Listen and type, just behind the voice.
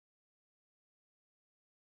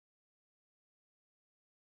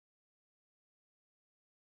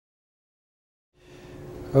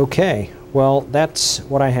Okay, well, that's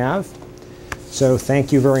what I have. So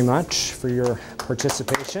thank you very much for your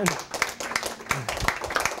participation.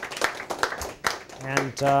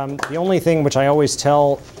 And the only thing which I always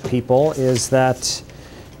tell people is that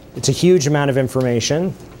it's a huge amount of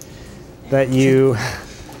information that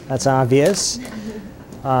that's obvious.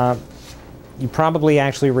 You probably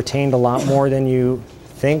actually retained a lot more than you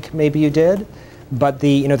think maybe you did. But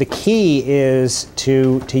the key is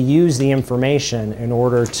to use the information in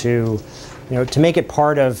order to make it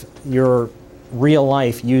part of your real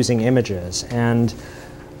life using images. And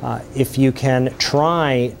if you can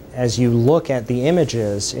try, as you look at the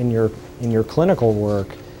images in your clinical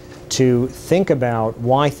work, to think about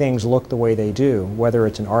why things look the way they do, whether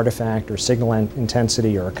it's an artifact or signal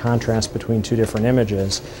intensity or a contrast between two different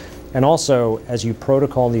images. And also, as you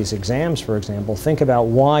protocol these exams, for example, think about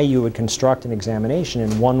why you would construct an examination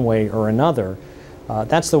in one way or another.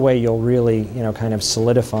 That's the way you'll really, kind of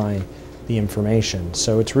solidify the information.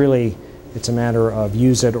 So it's a matter of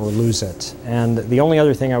use it or lose it. And the only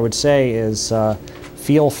other thing I would say is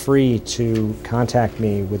feel free to contact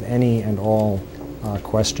me with any and all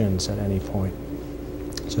questions at any point.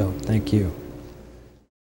 So thank you.